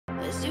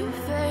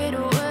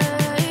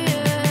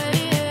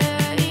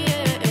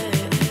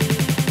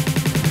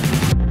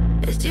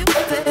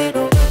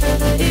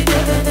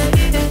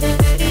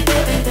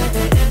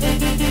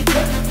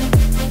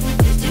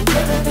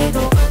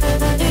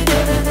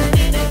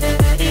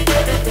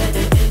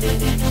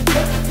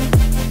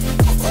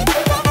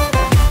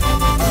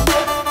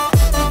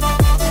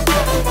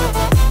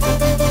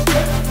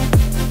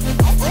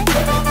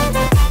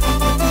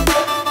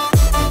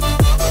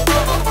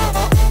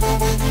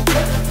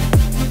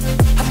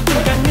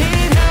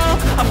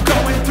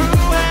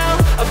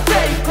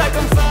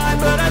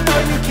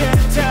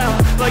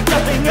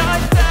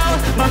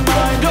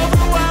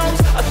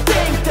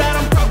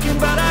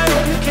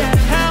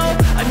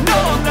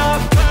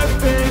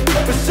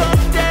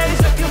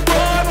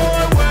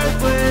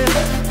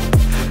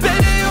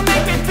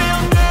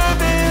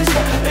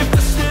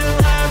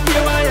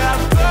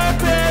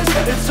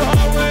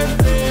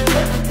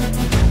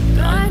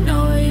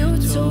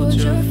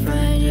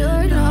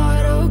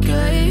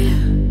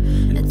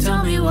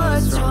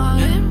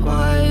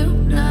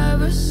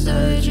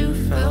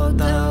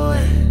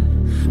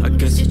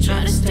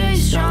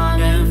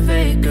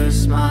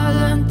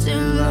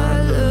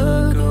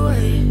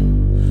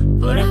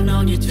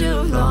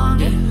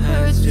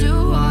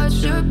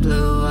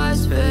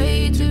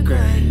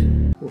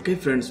Okay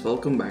friends,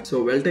 welcome back. So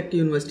VelTech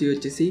University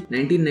వచ్చేసి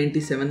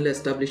 1997 లో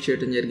establish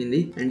చేయడం జరిగింది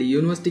అండ్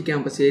యూనివర్సిటీ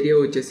క్యాంపస్ ఏరియా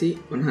వచ్చేసి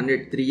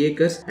 103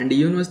 acres అండ్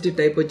యూనివర్సిటీ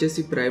టైప్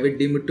వచ్చేసి private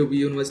deemed to be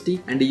university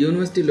and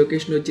university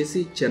location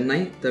వచ్చేసి Chennai,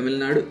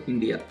 Tamil Nadu,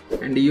 India.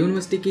 And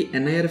యూనివర్సిటీకి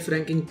NIRF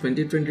ranking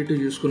 2022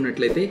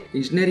 చూసుకున్నట్లయితే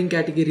engineering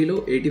కేటగిరీలో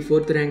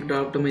 84th ర్యాంక్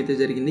రావడం అయితే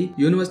జరిగింది.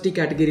 యూనివర్సిటీ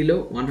కేటగిరీలో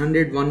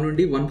 101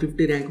 నుండి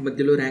 150 ర్యాంక్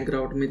మధ్యలో ర్యాంక్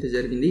రావడం అయితే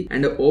జరిగింది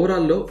అండ్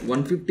ఓవరాల్ లో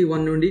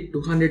 151 నుండి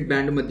 200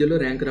 బ్యాండ్ మధ్యలో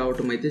ర్యాంక్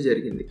రావడం అయితే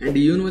జరిగింది. అండ్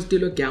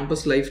యూనివర్సిటీలో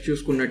క్యాంపస్ లైఫ్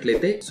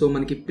చూసుకున్నట్లయితే సో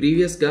మనకి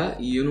ప్రీవియస్ గా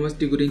ఈ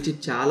యూనివర్సిటీ గురించి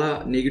చాలా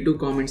నెగిటివ్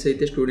కామెంట్స్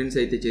అయితే స్టూడెంట్స్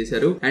అయితే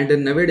చేశారు. అండ్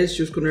నవే డేస్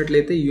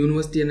చూసుకున్నట్లయితే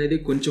యూనివర్సిటీ అనేది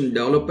కొంచెం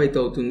డెవలప్ అయితే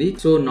అవుతుంది.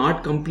 So not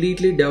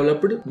completely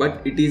developed but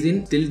it is in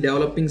still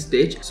developing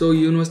stage. So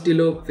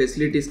యూనివర్సిటీలో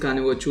ఫెసిలిటీస్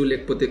కానివచ్చు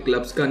లేకపోతే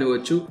క్లబ్స్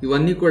కానివచ్చు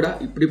ఇవన్నీ కూడా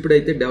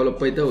ఇప్పుడిప్పుడైతే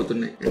డెవలప్ అయితే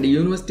అవుతున్నాయి. అండ్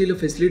యూనివర్సిటీలో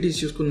ఫెసిలిటీస్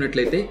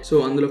చూసుకున్నట్లయితే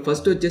సో అందులో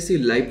ఫస్ట్ వచ్చేసి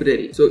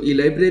లైబ్రరీ. సో ఈ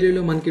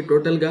లైబ్రరీలో మనకి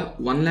టోటల్ గా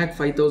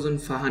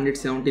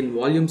 1,05,517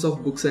 వాల్యూమ్స్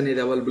ఆఫ్ బుక్స్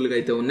అనేది అవైలబుల్ గా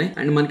అయితే ఉన్నాయి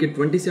అండ్ మనకి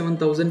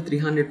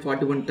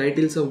 27,341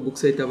 టైటిల్స్ ఆఫ్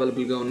బుక్స్ అయితే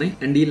అవైలబుల్ గా ఉన్నాయి.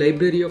 అండ్ ఈ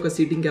లైబ్రరీ యొక్క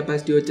సీటింగ్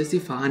కెపాసిటీ వచ్చేసి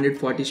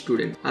 540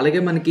 స్టూడెంట్. అలాగే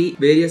మనకి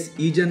వేరియస్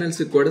ఈ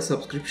జర్నల్స్ కూడా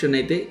సబ్స్క్రిప్షన్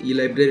అయితే ఈ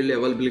లైబ్రరీలో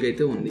అవైలబుల్ గా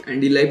అయితే ఉంది.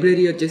 అండ్ ఈ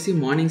లైబ్రరీ వచ్చేసి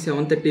మార్నింగ్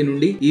 7:30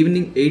 నుండి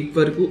ఈవినింగ్ 8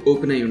 వరకు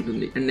ఓపెన్ అయి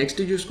ఉంటుంది. అండ్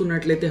నెక్స్ట్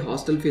చూసుకున్నట్లయితే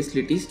హాస్టల్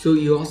ఫెసిలిటీస్. సో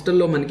ఈ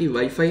హాస్టల్లో మనకి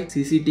wifi,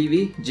 CCTV,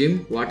 gym,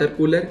 water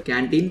cooler,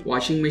 canteen,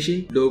 washing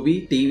machine, dobby,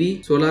 TV,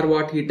 solar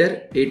water heater,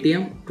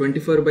 ATM,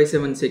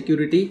 24/7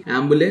 security,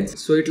 ambulance.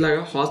 So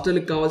ఇట్లాగా హాస్టల్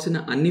కి కావాల్సిన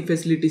అన్ని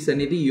ఫెసిలిటీస్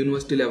అనేది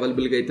యూనివర్సిటీలో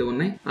అవైలబుల్ గా అయితే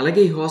ఉన్నాయి.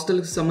 అలాగే ఈ హాస్టల్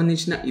కి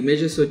సంబంధించిన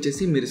ఇమేజెస్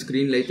వచ్చేసి మీరు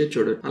స్క్రీన్ లో అయితే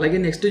చూడొచ్చు. అలాగే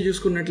నెక్స్ట్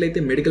చూసుకున్నట్లయితే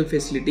మెడికల్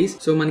ఫెసిలిటీస్.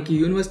 సో మనకి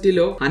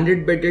యూనివర్సిటీలో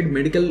 100 bedded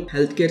medical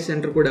health care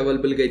centre కూడా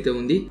అవైలబుల్ గా అయితే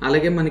ఉంది.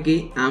 అలాగే మనకి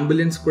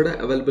అంబులెన్స్ కూడా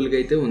అవైలబుల్ గా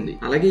అయితే ఉంది.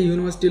 అలాగే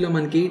యూనివర్సిటీలో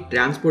మనకి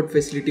ట్రాన్స్పోర్ట్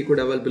ఫెసిలిటీ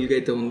కూడా అవైలబుల్ గా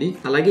అయితే ఉంది.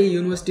 అలాగే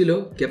యూనివర్సిటీలో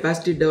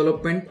capacity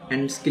development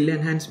and skill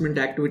enhancement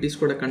activities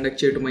కూడా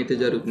కండక్ట్ చేయడం అయితే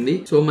జరుగుతుంది.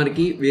 సో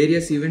మనకి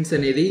వేరియస్ ఈవెంట్స్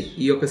అనేది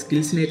ఈ యొక్క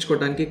స్కిల్స్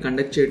నేర్చుకోవడానికి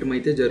కండక్ట్ చేయడం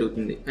అయితే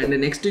జరుగుతుంది. అండ్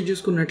నెక్స్ట్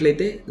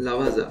చూసుకున్నట్లయితే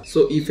లవాజా. సో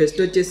ఈ ఫెస్ట్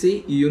వచ్చేసి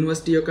ఈ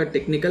యూనివర్సిటీ యొక్క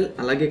టెక్నికల్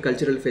అలాగే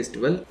కల్చరల్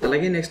ఫెస్టివల్.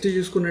 అలాగే నెక్స్ట్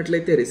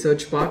చూసుకున్నట్లయితే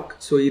రీసెర్చ్ పార్క్.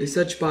 సో ఈ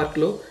రీసెర్చ్ పార్క్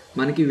లో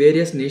మనకి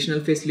various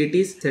national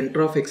facilities,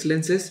 centre of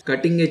excellences,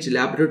 cutting edge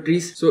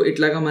laboratories. So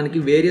ఇట్లాగా మనకి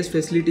వేరియస్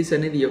ఫెసిలిటీస్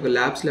అనేది ఈ యొక్క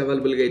ల్యాబ్స్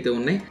అవైలబుల్ గా అయితే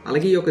ఉన్నాయి.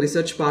 అలాగే ఈ యొక్క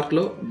రీసెర్చ్ పార్క్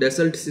లో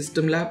డెసల్ట్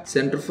system lab,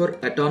 centre for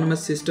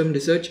autonomous system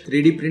research,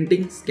 3D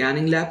printing,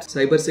 scanning lab,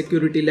 cyber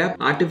security lab,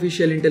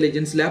 artificial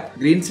intelligence lab,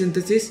 green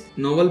synthesis,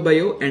 novel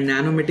bio and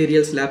nano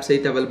materials labs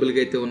అయితే అవైలబుల్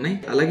గా అయితే ఉన్నాయి.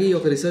 అలాగే ఈ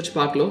యొక్క రీసెర్చ్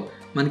పార్క్ లో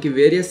మనకి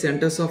various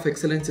centres of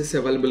excellences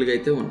available గా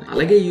అయితే ఉన్నాయి.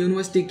 అలాగే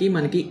యూనివర్సిటీకి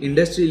మనకి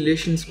ఇండస్ట్రీ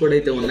రిలేషన్స్ కూడా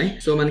అయితే ఉన్నాయి.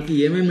 సో మనకి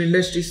ఏమేమి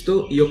ఇండస్ట్రీస్ తో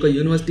ఈ యొక్క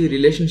యూనివర్సిటీ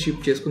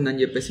రిలేషన్షిప్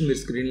చేసుకుందని చెప్పేసి మీరు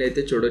స్క్రీన్ లో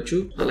అయితే చూడొచ్చు.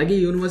 అలాగే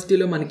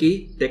యూనివర్సిటీలో మనకి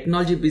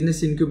టెక్నాలజీ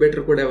బిజినెస్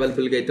ఇంక్యుబేటర్ కూడా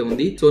అవైలబుల్ గా అయితే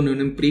ఉంది. సో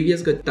నేను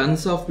ప్రీవియస్ గా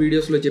టన్స్ ఆఫ్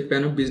వీడియోస్ లో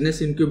చెప్పాను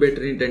బిజినెస్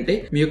ఇంక్యుబేటర్ ఏంటంటే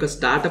మీ యొక్క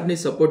స్టార్ట్అప్ ని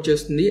సపోర్ట్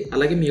చేస్తుంది.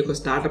 అలాగే మీ యొక్క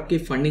స్టార్ట్అప్ కి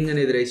ఫండింగ్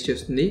అనేది రైజ్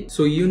చేస్తుంది.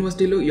 సో ఈ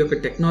యూనివర్సిటీలో ఈ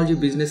యొక్క టెక్నాలజీ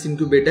బిజినెస్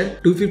ఇంక్యుబేటర్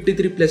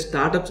 253+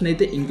 స్టార్ట్అప్స్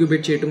అయితే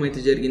ఇంక్యుబేట్ చేయడం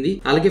అయితే జరిగింది.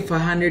 అలాగే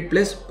 500+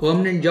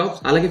 పర్మనెంట్ జాబ్స్,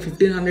 అలాగే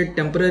 1,500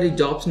 టెంపరరీ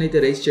జాబ్స్ అయితే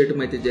రైజ్ చేయడం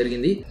అయితే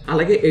జరిగింది.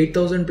 అలాగే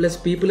 8,000+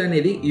 పీపుల్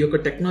అనేది ఈ యొక్క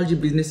టెక్నాలజీ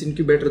బిజినెస్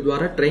ఇంక్యుబేటర్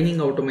ద్వారా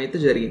ట్రైనింగ్ అవటం అయితే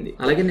జరిగింది.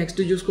 అలాగే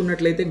నెక్స్ట్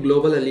చూసుకున్నట్లయితే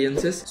గ్లోబల్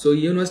అలియన్సెస్. సో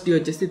యూనివర్సిటీ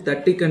వచ్చేసి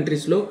 30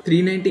 కంట్రీస్ లో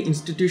 390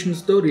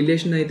 ఇన్స్టిట్యూషన్స్ తో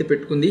రిలేషన్ అయితే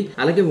పెట్టుకుంది.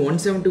 అలాగే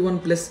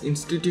 171+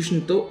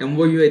 ఇన్స్టిట్యూషన్ తో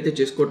MOU అయితే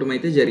చేసుకోవడం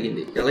అయితే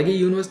జరిగింది. అలాగే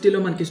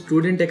యూనివర్సిటీలో మనకి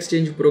స్టూడెంట్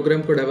ఎక్స్చేంజ్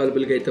ప్రోగ్రామ్ కూడా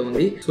అవైలబుల్ గా అయితే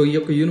ఉంది. సో ఈ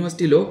యొక్క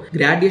యూనివర్సిటీలో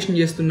గ్రాడ్యుయేషన్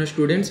చేస్తున్న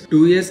స్టూడెంట్స్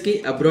 2 years కి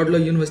అబ్రాడ్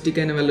లో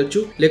యూనివర్సిటీకి అయినా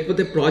వెళ్ళొచ్చు,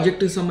 లేకపోతే ప్రాజెక్ట్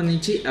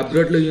సంబంధించి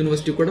అబ్రాడ్ లో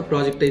యూనివర్సిటీ కూడా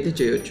ప్రాజెక్ట్ అయితే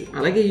చేయొచ్చు.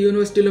 అలాగే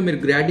యూనివర్సిటీలో మీరు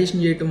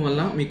గ్రాడ్యుయేషన్ చేయడం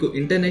వల్ల మీకు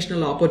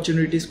ఇంటర్నేషనల్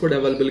ఆపర్చునిటీస్ కూడా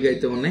అవైలబుల్ గా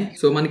అయితే ఉన్నాయి.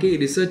 సో మనకి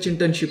రీసెర్చ్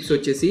ఇంటర్న్షిప్స్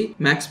వచ్చేసి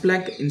max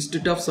Planck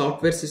institute of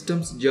software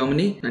systems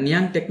Germany,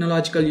 నన్యాంగ్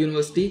technological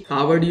university,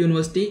 Harvard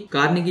university,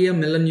 Carnegie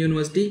Mellon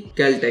university,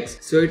 క్యాల్టెక్స్.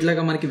 So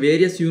ఇట్లాగా మనకి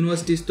వేరియస్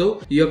యూనివర్సిటీస్ తో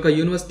ఈ యొక్క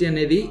యూనివర్సిటీ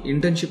అనేది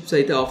ఇంటర్న్షిప్స్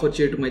అయితే ఆఫర్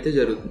చేయడం అయితే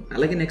జరుగుతుంది.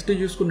 అలాగే నెక్స్ట్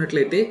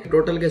చూసుకున్నట్లయితే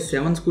టోటల్ గా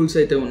 7 స్కూల్స్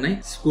అయితే ఉన్నాయి.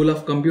 School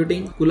of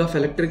computing, school of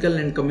electrical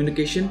and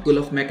communication, school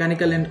of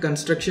mechanical and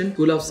construction,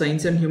 school of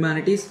science and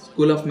humanities,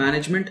 school of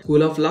management,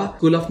 school of law,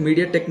 school of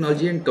media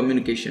technology and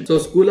communication. So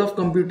school of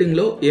computing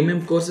లో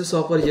ఏమేమి courses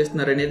offer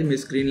చేస్తున్నారు అనేది మీ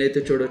screen లో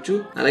అయితే చూడొచ్చు.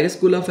 అలాగే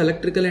school of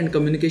electrical and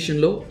communication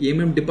లో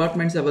ఏమేమి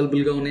డిపార్ట్మెంట్స్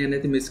అవైలబుల్ గా ఉన్నాయి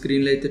అనేది మీ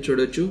స్క్రీన్ లో అయితే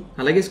చూడొచ్చు.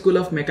 అలాగే school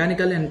of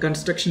mechanical and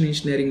construction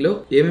engineering లో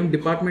ఏమేమి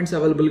డిపార్ట్మెంట్స్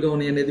అవైలబుల్ గా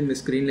ఉన్నాయి అనేది మీ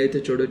స్క్రీన్ లో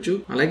అయితే చూడొచ్చు.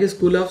 అలాగే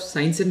school of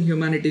science and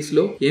humanities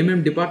లో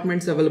ఏమేమి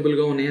డిపార్ట్మెంట్స్ అవైలబుల్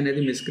గా ఉన్నాయి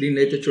అనేది మీ స్క్రీన్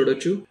లో అయితే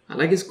చూడొచ్చు.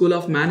 అలాగే స్కూల్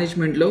ఆఫ్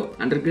మేనేజ్మెంట్ లో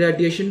అండర్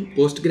గ్రాడ్యుయేషన్,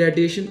 పోస్ట్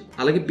గ్రాడ్యుయేషన్,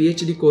 అలాగే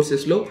PhD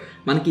కోర్సెస్ లో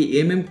మనకి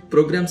ఏమేం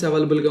ప్రోగ్రామ్స్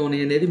అవైలబుల్ గా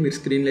ఉన్నాయి అనేది మీరు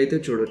స్క్రీన్ లో అయితే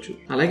చూడొచ్చు.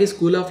 అలాగే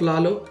స్కూల్ ఆఫ్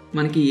లాలో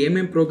మనకి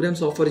ఏమేం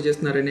ప్రోగ్రామ్స్ ఆఫర్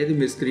చేస్తున్నారు అనేది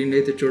మీరు స్క్రీన్ లో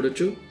అయితే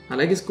చూడొచ్చు.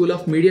 అలాగే school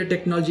of media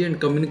technology and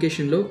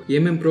communication లో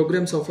ఏమేం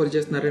ప్రోగ్రామ్స్ ఆఫర్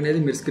చేస్తున్నారు అనేది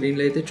మీరు స్క్రీన్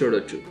లో అయితే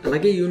చూడొచ్చు.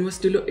 అలాగే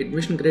యూనివర్సిటీలో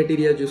అడ్మిషన్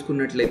క్రైటీరియా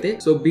చూసుకున్నట్లయితే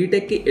సో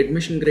బీటెక్ కి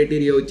అడ్మిషన్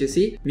క్రైటీరియా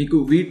వచ్చేసి మీకు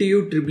VTU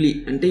ట్రిపుల్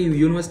అంటే ఈ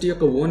యూనివర్సిటీ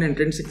యొక్క ఓన్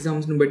ఎంట్రన్స్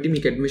ఎగ్జామ్స్ ని బట్టి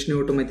మీకు అడ్మిషన్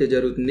ఇవ్వడం అయితే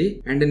జరుగుతుంది.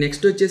 అండ్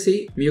నెక్స్ట్ వచ్చేసి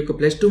మీ యొక్క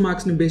 +2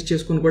 మార్క్స్ ని బేస్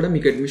చేసుకుని కూడా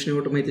మీకు అడ్మిషన్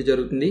ఇవ్వడం అయితే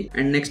జరుగుతుంది.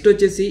 అండ్ నెక్స్ట్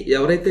వచ్చేసి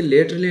ఎవరైతే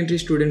లేటరల్ ఎంట్రీ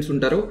స్టూడెంట్స్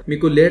ఉంటారో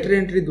మీకు లేటర్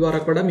ఎంట్రీ ద్వారా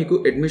కూడా మీకు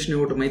అడ్మిషన్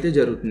ఇవ్వడం అయితే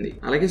జరుగుతుంది.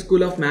 అలాగే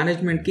స్కూల్ ఆఫ్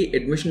మేనేజ్మెంట్ కి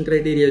అడ్మిషన్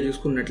క్రైటీరియా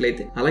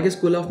చూసుకున్నట్లయితే అలాగే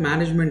స్కూల్ ఆఫ్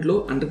మేనేజ్మెంట్ లో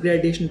అండర్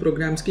గ్రాడ్యుయేషన్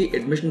ప్రోగ్రామ్స్ కి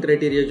అడ్మిషన్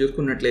క్రైటీరియా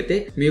చూసుకున్నట్లయితే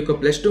మీ యొక్క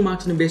 +2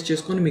 మార్క్స్ ని బేస్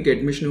చేసుకుని మీకు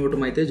అడ్మిషన్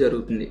ఇవ్వడం అయితే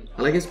జరుగుతుంది.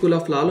 అలాగే స్కూల్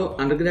ఆఫ్ లా లో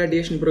అండర్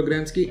గ్రాడ్యుయేషన్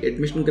ప్రోగ్రామ్స్ కి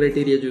అడ్మిషన్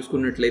క్రైటీరియా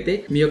చూసుకున్నట్లయితే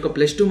మీ యొక్క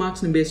 +2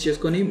 మార్క్స్ ని బేస్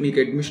చేసుకుని మీకు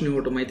అడ్మిషన్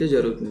ఇవ్వడం అయితే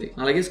జరుగుతుంది.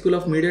 అలాగే school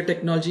of media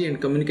technology and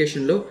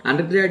communication లో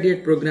అండర్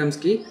గ్రాడ్యుయేట్ ప్రోగ్రామ్స్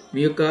కి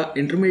మీ యొక్క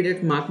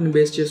ఇంటర్మీడియట్ మార్క్ ని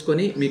బేస్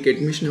చేసుకుని మీకు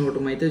అడ్మిషన్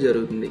ఇవ్వడం అయితే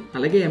జరుగుతుంది.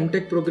 అలాగే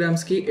ఎంటెక్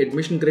ప్రోగ్రామ్స్ కి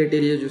అడ్మిషన్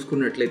క్రైటీరియా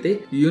చూసుకున్నట్లయితే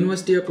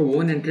యూనివర్సిటీ యొక్క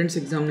ఓన్ ఎంట్రన్స్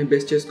ఎగ్జామ్ ని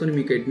బేస్ చేసుకుని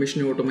మీకు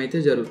అడ్మిషన్ ఇవ్వడం అయితే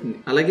జరుగుతుంది.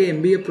 అలాగే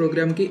MBA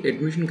ప్రోగ్రామ్ కి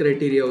అడ్మిషన్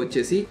క్రైటీరియా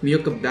వచ్చేసి మీ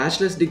యొక్క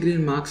బ్యాచిలర్స్ డిగ్రీ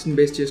మార్క్స్ ని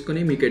బేస్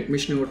చేసుకుని మీకు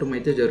అడ్మిషన్ ఇవ్వడం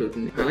అయితే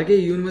జరుగుతుంది. అలాగే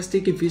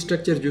యూనివర్సిటీకి ఫీ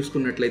స్ట్రక్చర్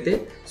చూసుకున్నట్లయితే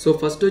సో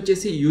ఫస్ట్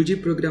వచ్చేసి యూజీ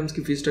ప్రోగ్రామ్స్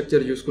కి ఫీ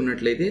స్ట్రక్చర్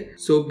చూసుకున్నట్లయితే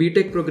సో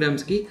బీటెక్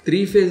ప్రోగ్రామ్స్ కి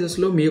 3 phases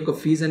లో మీ యొక్క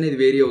ఫీజు అనేది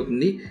వేరీ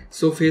అవుతుంది.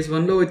 సో phase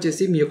 1 లో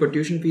వచ్చేసి మీ యొక్క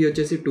ట్యూషన్ ఫీ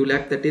వచ్చేసి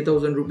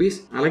 2,30,000 రూపీస్.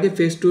 అలాగే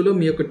phase 2 లో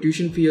మీ యొక్క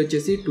ట్యూషన్ ఫీ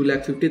వచ్చేసి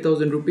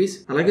 2,50,000 రూపీస్.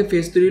 అలాగే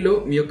phase 3 లో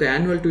మీ యొక్క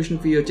యాన్యువల్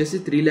ట్యూషన్ ఫీ వచ్చేసి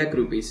 3 lakh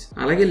రూపీస్.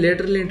 అలాగే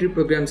లేటరల్ ఎంట్రీ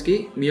ప్రోగ్రామ్స్ కి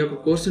మీ యొక్క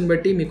కోర్సుని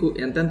బట్టి మీకు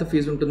ఎంత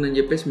ఫీజు ఉంటుందని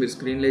చెప్పేసి మీరు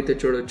స్క్రీన్ లో అయితే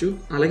చూడొచ్చు.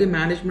 అలాగే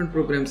మేనేజ్మెంట్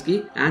ప్రోగ్రామ్స్ కి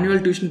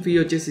యాన్యువల్ ట్యూషన్ ఫీ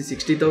వచ్చేసి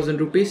 60,000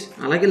 రూపీస్.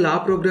 అలాగే లా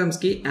ప్రోగ్రామ్స్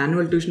కి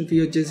యాన్యువల్ ట్యూషన్ ఫీ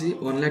వచ్చేసి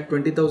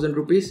 1,20,000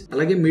 రూపీస్.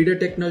 అలాగే media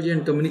technology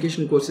and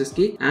communication courses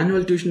కి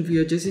యాన్యువల్ ట్యూషన్ ఫీ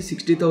వచ్చేసి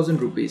 60,000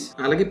 రూపీస్.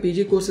 అలాగే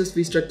పీజీ కోర్సెస్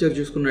ఫీ స్ట్రక్చర్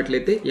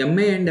చూసుకున్నట్లయితే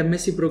MA అండ్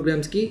MSc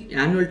ప్రోగ్రామ్స్ కి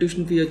యాన్యువల్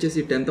ట్యూషన్ ఫీ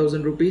వచ్చేసి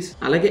 10,000 రూపీస్.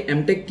 అలాగే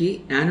ఎంటెక్ కి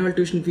యాన్యువల్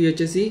ట్యూషన్ ఫీ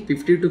వచ్చేసి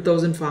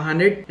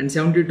 52,500 అండ్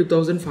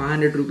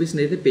 72,500 రూపీస్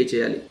అయితే పే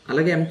చేయాలి.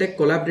 అలాగే ఎంటెక్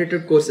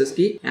కొలాబరేటెడ్ కోర్సెస్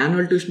కి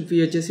యాన్యువల్ ట్యూషన్ ఫీ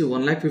వచ్చేసి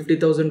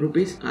 1,50,000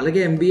 రూపీస్.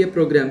 అలాగే MBA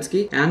ప్రోగ్రామ్స్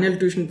కి యాన్యువల్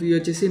ట్యూషన్ ఫీ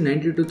వచ్చేసి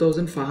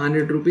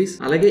 92,500 రూపీస్.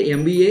 అలాగే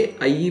MBA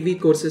IEV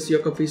కోర్సెస్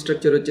యొక్క ఫీ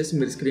స్ట్రక్చర్ వచ్చేసి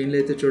మీరు స్క్రీన్ లో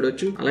అయితే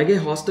చూడొచ్చు. అలాగే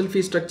హాస్టల్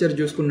ఫీ స్ట్రక్చర్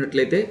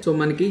చూసుకున్నట్లయితే సో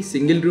మనకి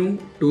single room,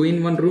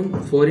 2-in-1 room,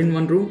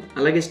 4-in-1 room,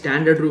 అలాగే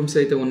స్టాండర్డ్ రూమ్స్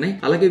అయితే ఉన్నాయి.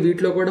 అలాగే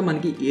వీటిలో కూడా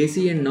మనకి AC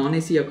and non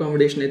AC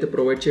accommodation అయితే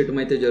ప్రొవైడ్ చేయడం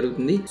అయితే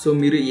జరుగుతుంది. సో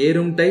మీరు ఏ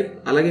రూమ్ టైప్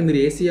అలాగే మీరు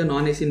AC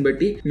నాన్ AC ని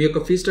బట్టి మీ యొక్క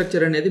ఫీ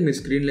స్ట్రక్చర్ అనేది మీరు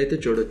స్క్రీన్ లో అయితే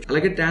చూడొచ్చు.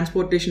 అలాగే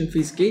ట్రాన్స్పోర్టేషన్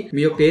ఫీజ్ కి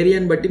మీ యొక్క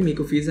ఏరియాని బట్టి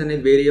మీకు ఫీజు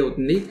అనేది వేరీ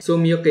అవుతుంది. సో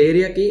మీ యొక్క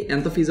ఏరియాకి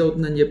ఎంత ఫీజు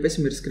అవుతుందని చెప్పేసి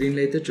మీరు స్క్రీన్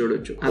లో అయితే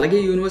చూడొచ్చు. అలాగే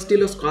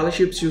యూనివర్సిటీలో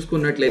స్కాలర్షిప్స్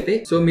చూసుకున్నట్లయితే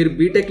సో మీరు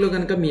బీటెక్ లో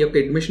కనుక మీ యొక్క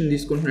అడ్మిషన్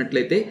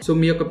తీసుకుంటున్నట్లయితే సో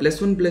మీ యొక్క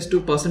 +1 +2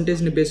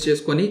 పర్సెంటేజ్ ని బేస్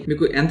చేసుకొని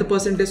మీకు ఎంత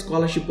పర్సెంటేజ్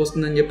స్కాలర్షిప్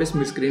వస్తుందని చెప్పేసి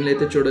మీరు స్క్రీన్ లో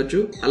అయితే చూడొచ్చు.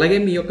 అలాగే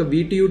మీ యొక్క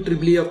VTU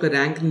ట్రిపుల్ యొక్క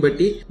ర్యాంక్ ని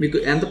బట్టి మీకు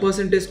ఎంత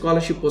పర్సెంటేజ్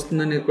స్కాలర్షిప్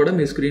వస్తుందనేది కూడా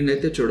మీ స్క్రీన్ లో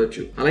అయితే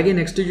చూడొచ్చు. అలాగే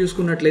నెక్స్ట్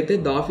చూసుకున్నట్లయితే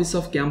the office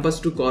off campus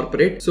to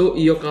corporate. So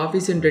ఈ యొక్క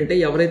ఆఫీస్ ఏంటంటే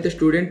ఎవరైతే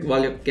స్టూడెంట్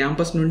వాళ్ళ యొక్క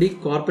క్యాంపస్ నుండి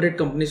కార్పొరేట్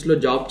కంపెనీస్ లో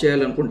జాబ్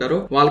చేయాలనుకుంటారో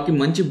వాళ్ళకి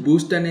మంచి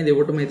బూస్ట్ అనేది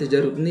ఇవ్వడం అయితే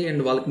జరుగుతుంది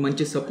అండ్ వాళ్ళకి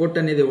మంచి సపోర్ట్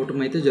అనేది ఇవ్వడం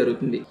అయితే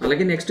జరుగుతుంది.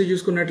 అలాగే నెక్స్ట్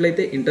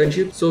చూసుకున్నట్లయితే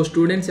ఇంటర్న్షిప్. సో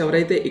స్టూడెంట్స్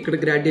ఎవరైతే ఇక్కడ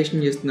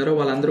గ్రాడ్యుయేషన్ చేస్తున్నారో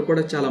వాళ్ళందరూ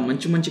కూడా చాలా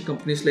మంచి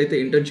కంపెనీస్ లో అయితే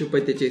ఇంటర్న్షిప్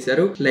అయితే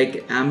చేశారు. Like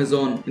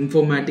Amazon,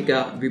 ఇన్ఫోమాటికా,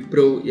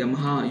 Wipro,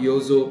 Yamaha,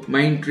 యోజో,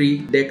 mind tree,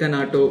 Deccan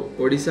auto,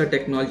 Odisha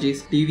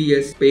technologies,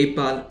 TVS,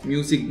 PayPal,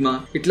 మ్యూజిగ్మా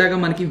ఇట్లాగా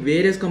మనకి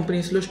వేరియస్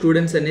కంపెనీస్ లో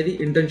స్టూడెంట్స్ అనేది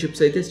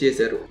ఇంటర్న్షిప్స్ అయితే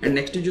చేశారు. అండ్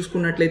నెక్స్ట్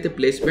చూసుకున్నట్లయితే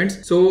ప్లేస్మెంట్స్.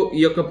 సో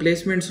ఈ యొక్క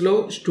ప్లేస్మెంట్స్ లో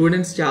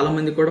స్టూడెంట్స్ చాలా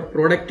మంది కూడా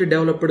product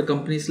developed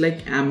companies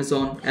like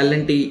Amazon,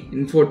 L&T,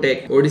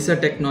 Infotech, Odisha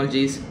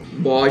technologies,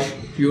 Bosch,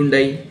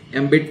 Hyundai,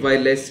 ఎంబిట్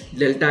wireless,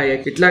 delta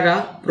X ఇట్లాగా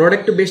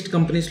ప్రోడక్ట్ బేస్డ్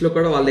కంపెనీస్ లో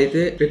కూడా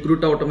వాళ్ళైతే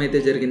రిక్రూట్ అవటం అయితే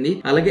జరిగింది.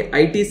 అలాగే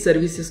IT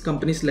services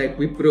companies like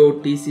Wipro,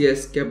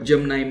 TCS,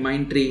 కెప్జెమినై,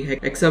 mind tree,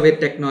 Hexaware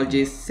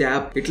technologies,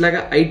 SAAP ఇట్లాగా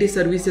IT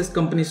సర్వీసెస్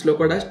కంపెనీస్ లో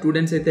కూడా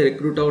స్టూడెంట్స్ అయితే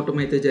రిక్రూట్ అవటం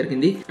అయితే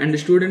జరిగింది. అండ్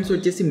స్టూడెంట్స్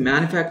వచ్చేసి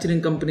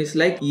manufacturing companies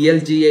like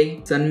ELGI,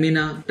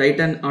 సన్మినా,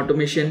 Titan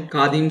automation,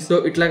 ఖాదిమ్స్ so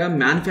ఇట్లాగా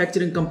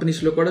మ్యానుఫ్యాక్చరింగ్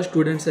కంపెనీస్ లో కూడా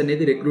స్టూడెంట్స్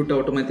అనేది రిక్రూట్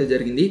అవటం అయితే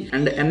జరిగింది.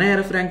 అండ్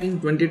NIRF ర్యాంకింగ్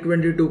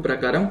 2022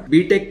 ప్రకారం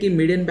బీటెక్ కి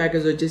మీడియన్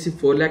ప్యాకేజ్ వచ్చేసి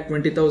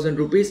 4,20,000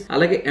 రూపీస్.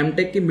 అలాగే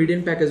ఎంటెక్ కి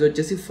మీడియం ప్యాకేజ్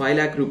వచ్చేసి 5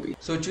 lakh రూపీస్.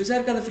 సో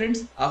చూసారు కదా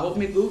ఫ్రెండ్స్, ఐ హోప్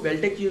మీకు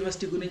వెల్టెక్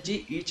యూనివర్సిటీ గురించి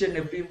ఈచ్ అండ్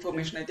ఎవ్రీ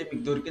ఇన్ఫర్మేషన్ అయితే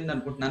మీకు దొరికింది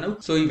అనుకుంటున్నాను.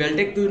 సో ఈ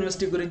వెల్టెక్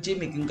యూనివర్సిటీ గురించి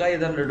మీకు ఇంకా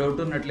ఏదైనా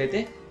డౌట్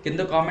ఉన్నట్లయితే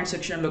కింద కామెంట్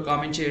సెక్షన్ లో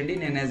కామెంట్ చేయండి.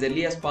 నేను యాజ్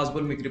ఎర్లీ యాజ్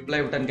పాసిబుల్ మీకు రిప్లై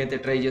ఇవ్వడానికి అయితే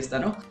ట్రై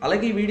చేస్తాను.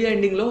 అలాగే ఈ వీడియో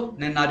ఎండింగ్ లో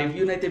నేను నా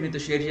రివ్యూని అయితే మీతో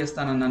షేర్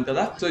చేస్తాను అన్నాను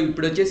కదా. సో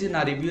ఇప్పుడు వచ్చేసి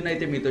నా రివ్యూని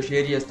అయితే మీతో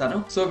షేర్ చేస్తాను.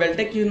 సో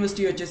వెల్టెక్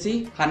యూనివర్సిటీ వచ్చేసి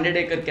 100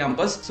 acre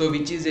campus. So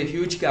which is a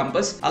huge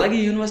campus. అలాగే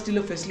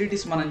యూనివర్సిటీలో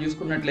ఫెసిలిటీస్ మనం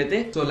చూసుకున్నట్లయితే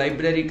so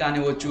library library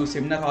కానివచ్చు,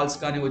 seminar halls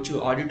కానివచ్చు,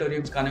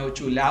 auditoriums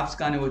కానివచ్చు, labs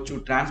కానివచ్చు,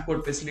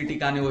 transport facility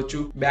కానివచ్చు,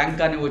 bank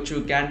కానివచ్చు,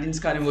 canteens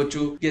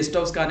కానివచ్చు, guest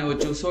house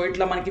కానివచ్చు. So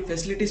ఇట్లా మనకి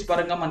ఫెసిలిటీస్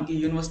పరంగా మనకి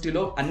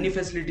యూనివర్సిటీలో అన్ని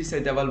ఫెసిలిటీస్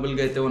అయితే అవైలబుల్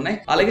గా అయితే ఉన్నాయి.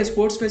 అలాగే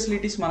స్పోర్ట్స్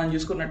ఫెసిలిటీస్ మనం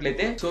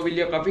చూసుకున్నట్లయితే సో వీళ్ళ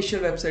యొక్క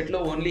అఫీషియల్ వెబ్సైట్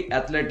లో only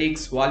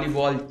athletics,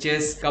 volleyball,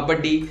 chess,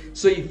 kabaddi,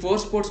 so ఈ 4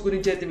 స్పోర్ట్స్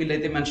గురించి అయితే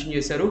వీళ్ళైతే మెన్షన్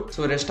చేశారు.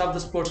 So rest of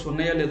the sports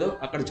ఉన్నాయో లేదో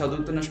అక్కడ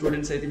చదువుతున్న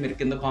స్టూడెంట్స్ అయితే మీరు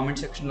కింద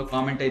కామెంట్ సెక్షన్ లో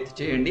కామెంట్ అయితే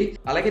చేయండి.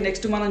 అలాగే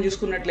నెక్స్ట్ మనం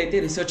చూసుకున్నట్లయితే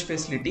రీసెర్చ్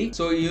ఫెసిలిటీ.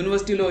 సో ఈ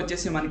యూనివర్సిటీలో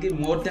వచ్చేసి మనకి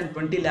మోర్ దెన్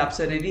 20 ల్యాబ్స్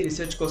అనేది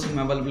రీసెర్చ్ కోసం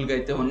అవైలబుల్ గా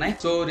అయితే ఉన్నాయి.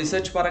 సో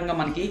రీసెర్చ్ పరంగా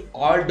మనకి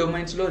ఆల్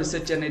డొమైన్స్ లో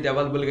రీసెర్చ్ అనేది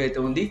అవైలబుల్ గా అయితే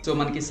ఉంది. సో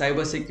మనకి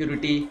cyber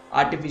security,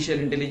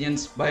 artificial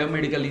intelligence,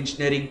 biomedical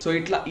engineering, so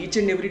ఇట్లా ఈచ్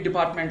అండ్ ఎవ్రీ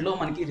డిపార్ట్మెంట్ లో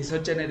మనకి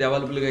రీసెర్చ్ అనేది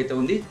అవైలబుల్ గా అయితే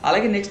ఉంది.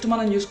 అలాగే నెక్స్ట్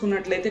మనం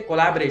చూసుకున్నట్లయితే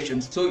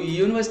కొలాబరేషన్స్. సో ఈ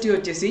యూనివర్సిటీ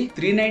వచ్చేసి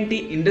 390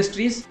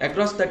 ఇండస్ట్రీస్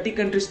అక్రాస్ 30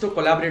 కంట్రీస్ తో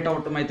కొలాబరేట్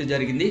అవడం అయితే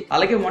జరిగింది.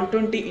 అలాగే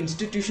 120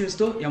 ఇన్స్టిట్యూషన్స్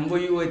తో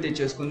MOU అయితే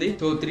చేసుకుంది.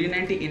 సో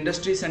 390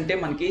 ఇండస్ట్రీస్ అంటే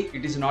మనకి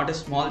it is not a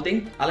small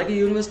thing. అలాగే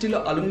యూనివర్సిటీలో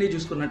అలుమినీ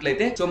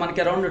చూసుకున్నట్లయితే సో మనకి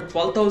అరౌండ్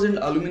 12,000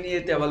 అలుమినీ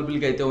అయితే అవైలబుల్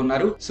గా అయితే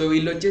ఉన్నారు. సో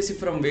వీళ్ళు వచ్చేసి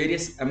from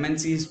various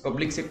MNCs,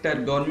 public sector,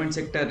 government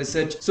sector,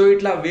 research, so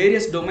ఇట్లా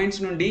వేరియస్ డొమైన్స్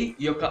నుండి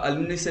ఈ యొక్క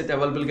అలుమినీస్ అయితే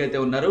అవైలబుల్ గా అయితే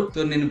ఉన్నారు.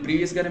 సో నేను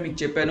ప్రీవియస్ గానే మీకు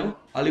చెప్పాను,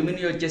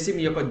 అలుమినీ వచ్చేసి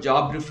మీ యొక్క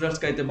జాబ్ రిఫరల్స్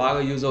కి అయితే బాగా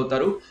యూజ్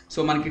అవుతారు. సో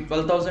మనకి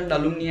 12,000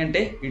 అలుమినీ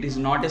అంటే it is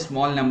not a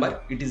small number,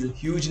 it is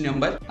huge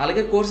number.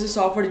 అలాగే కోర్సెస్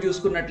ఆఫర్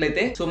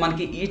చూసుకున్నట్లయితే సో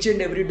మనకి ఈచ్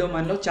అండ్ ఎవ్రీ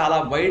డొమైన్ లో చాలా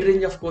వైడ్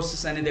రేంజ్ ఆఫ్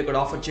కోర్సెస్ అనేది ఇక్కడ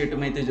ఆఫర్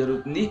చేయడం అయితే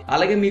జరుగుతుంది.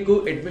 అలాగే మీకు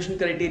అడ్మిషన్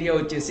క్రైటీరియా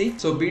వచ్చేసి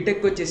సో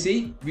బీటెక్ వచ్చేసి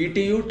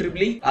VTU,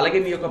 ట్రిపుల్ E, అలాగే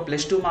మీ యొక్క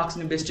 +2 మార్క్స్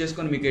ని బేస్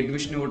చేసుకొని మీకు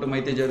అడ్మిషన్ ఇవ్వడం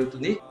అయితే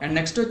జరుగుతుంది. అండ్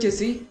నెక్స్ట్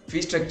వచ్చేసి ఫీ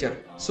స్ట్రక్చర్.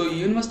 సో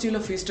యూనివర్సిటీలో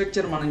ఫీ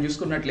స్ట్రక్చర్ మనం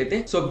చూసుకున్నట్లయితే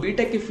సో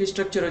బీటెక్ కి ఫీ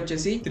స్ట్రక్చర్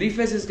వచ్చేసి 3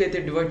 phases కి అయితే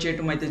డివైడ్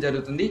చేయడం అయితే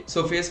జరుగుతుంది.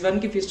 సో ఫేజ్ 1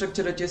 కి ఫీ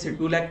స్ట్రక్చర్ వచ్చేసి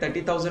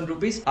 2,30,000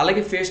 రూపీస్,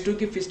 అలాగే ఫేజ్ 2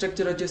 కి ఫీ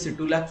స్ట్రక్చర్ వచ్చేసి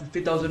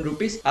 2,50,000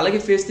 రూపీస్,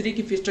 అలాగే ఫేజ్ 3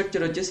 కి ఫీ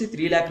స్ట్రక్చర్ వచ్చేసి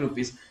 3 lakh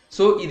రూపీస్.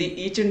 సో ఇది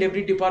ఈచ్ అండ్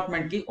ఎవ్రీ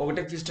డిపార్ట్మెంట్ కి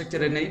ఒకటే ఫీ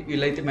స్ట్రక్చర్ అనేది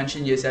వీళ్ళైతే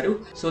మెన్షన్ చేశారు.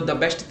 So the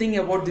best thing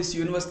about this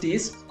university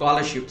is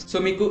scholarships. So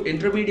మీకు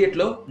ఇంటర్మీడియట్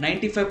లో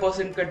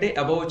 95% కంటే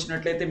అబవ్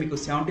వచ్చినట్లయితే మీకు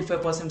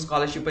 75%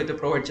 స్కాలర్షిప్ అయితే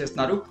ప్రొవైడ్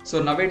చేస్తున్నారు.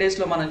 సో నవే డేస్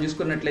లో మనం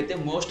చూసుకున్నట్లయితే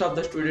మోస్ట్ ఆఫ్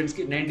ద స్టూడెంట్స్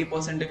కి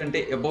 90%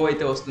 కంటే అబవ్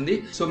అయితే వస్తుంది.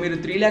 సో మీరు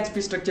 3 lakhs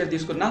ఫీ స్ట్రక్చర్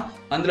తీసుకున్నా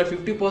అందులో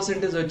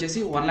 50%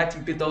 వచ్చేసి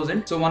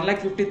 1,50,000. సో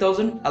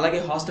 1,50,000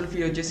 అలాగే హాస్టల్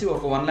ఫీ వచ్చేసి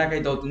ఒక 1 lakh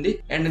అయితే అవుతుంది.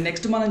 అండ్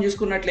నెక్స్ట్ మనం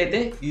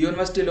చూసుకున్నట్లయితే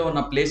యూనివర్సిటీలో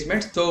ఉన్న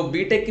ప్లేస్మెంట్స్. సో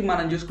బీటెక్ కి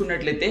మనం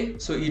చూసుకున్నట్లయితే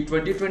సో ఈ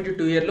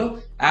 2022 ఇయర్ లో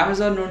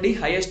అమెజాన్ నుండి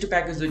హైయెస్ట్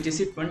ప్యాకేజ్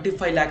వచ్చేసి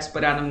 25 lakhs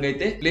per annum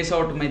అయితే ప్లేస్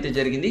అవటం అయితే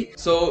జరిగింది.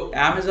 సో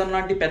అమెజాన్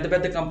లాంటి పెద్ద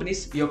పెద్ద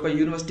కంపెనీస్ ఈ యొక్క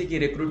యూనివర్సిటీకి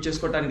రిక్రూట్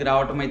చేసుకోవడానికి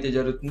రావడం అయితే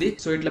జరుగుతుంది.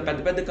 సో ఇట్లా పెద్ద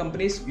పెద్ద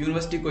కంపెనీస్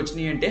యూనివర్సిటీకి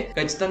వచ్చినాయి అంటే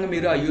ఖచ్చితంగా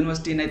మీరు ఆ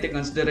యూనివర్సిటీని అయితే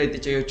కన్సిడర్ అయితే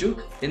చేయొచ్చు.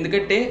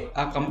 ఎందుకంటే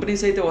ఆ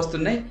కంపెనీస్ అయితే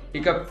వస్తున్నాయి,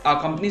 ఇక ఆ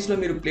కంపెనీస్ లో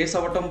మీరు ప్లేస్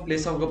అవ్వటం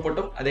ప్లేస్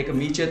అవ్వకపోవటం అదే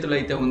మీ చేతిలో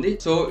అయితే ఉంది.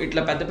 సో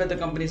ఇట్లా పెద్ద పెద్ద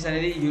కంపెనీస్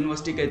అనేది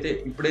యూనివర్సిటీకి అయితే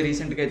ఇప్పుడే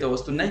రీసెంట్ గా అయితే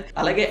వస్తున్నాయి.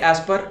 అలాగే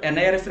as per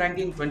NIRF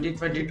ranking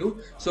 2022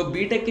 so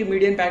BTech కి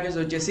మీడియన్ ప్యాకేజ్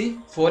వచ్చేసి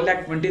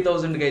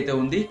 4,20,000 కి అయితే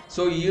ఉంది.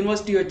 సో ఈ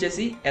యూనివర్సిటీ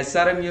వచ్చేసి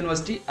SRM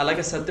యూనివర్సిటీ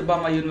అలాగే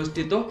సత్యభామ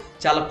యూనివర్సిటీతో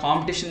చాలా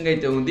కాంపిటీషన్ గా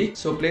అయితే ఉంది.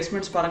 సో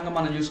ప్లేస్మెంట్స్ పరంగా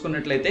మనం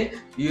చూసుకున్నట్లయితే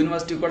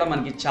యూనివర్సిటీ కూడా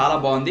మనకి చాలా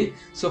బాగుంది.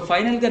 సో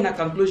ఫైనల్ గా నా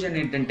కంక్లూజన్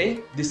ఏంటంటే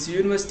this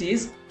university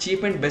is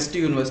cheap and best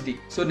university.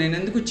 So నేను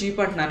ఎందుకు చీప్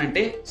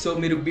అంటున్నానంటే సో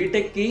మీరు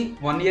బీటెక్ కి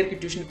 1 year కి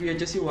ట్యూషన్ ఫీ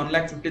వచ్చేసి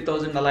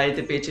 1,50,000 అలా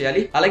అయితే పే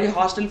చేయాలి. అలాగే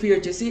హాస్టల్ ఫీ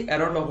వచ్చేసి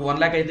అరౌండ్ ఒక 1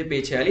 lakh అయితే పే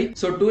చేయాలి.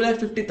 సో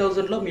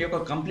 2,50,000 లో మీ యొక్క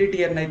కంప్లీట్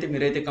ఇయర్ అయితే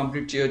మీరైతే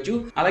కంప్లీట్ చేయొచ్చు.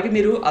 అలాగే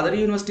మీరు అదర్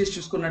యూనివర్సిటీస్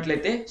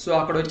చూసుకున్నట్లయితే సో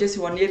అక్కడ వచ్చేసి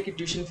 1 year కి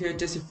ట్యూషన్ ఫీ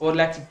వచ్చేసి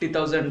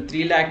 4,50,000,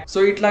 3 lakh, సో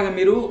ఇట్లాగా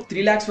మీరు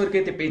 3 lakhs వరకు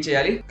అయితే పే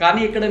చేయాలి.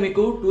 కానీ ఇక్కడ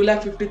మీకు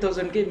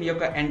 2,50,000 కి మీ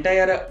యొక్క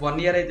ఎంటైర్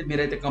 1 year అయితే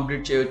మీరైతే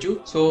కంప్లీట్ చేయొచ్చు.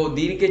 సో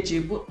దీనికే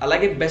చీప్.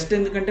 అలాగే బెస్ట్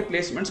ఎందుకంటే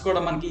ప్లేస్మెంట్స్ కూడా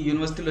మనకి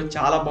యూనివర్సిటీలో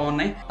చాలా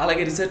బాగున్నాయి.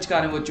 అలాగే రీసెర్చ్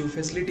కానివచ్చు,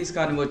 ఫెసిలిటీస్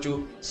కానివచ్చు.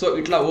 సో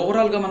ఇట్లా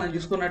ఓవరాల్ గా మనం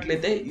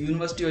చూసుకున్నట్లయితే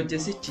యూనివర్సిటీ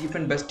వచ్చేసి చీప్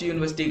అండ్ బెస్ట్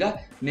యూనివర్సిటీగా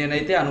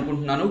నేనైతే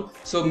అనుకుంటున్నాను.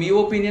 సో మీ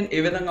ఒపీనియన్ ఏ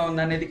విధంగా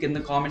ఉందనేది కింద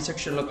కామెంట్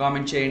సెక్షన్ లో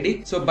కామెంట్ చేయండి.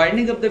 So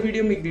binding of the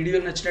video మీకు వీడియో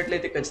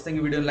నచ్చినట్లయితే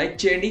ఖచ్చితంగా వీడియో లైక్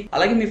చేయండి.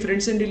 అలాగే మీ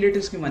ఫ్రెండ్స్ అండ్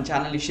రిలేటివ్స్ కి మన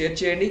ఛానల్ ని షేర్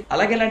చేయండి.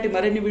 అలాగే ఇలాంటి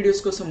మరిన్ని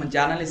వీడియోస్ కోసం మన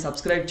ఛానల్ ని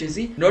సబ్స్క్రైబ్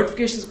చేసి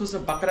నోటిఫికేషన్స్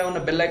కోసం పక్కన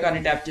ఉన్న బెల్ ఐకాన్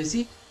ని ట్యాప్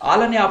చేసి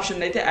ఆల్ అనే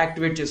ఆప్షన్ అయితే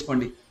యాక్టివేట్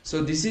చేసుకోండి. So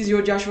this is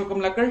your Jashuva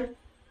Kamlakar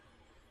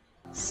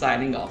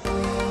signing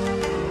off.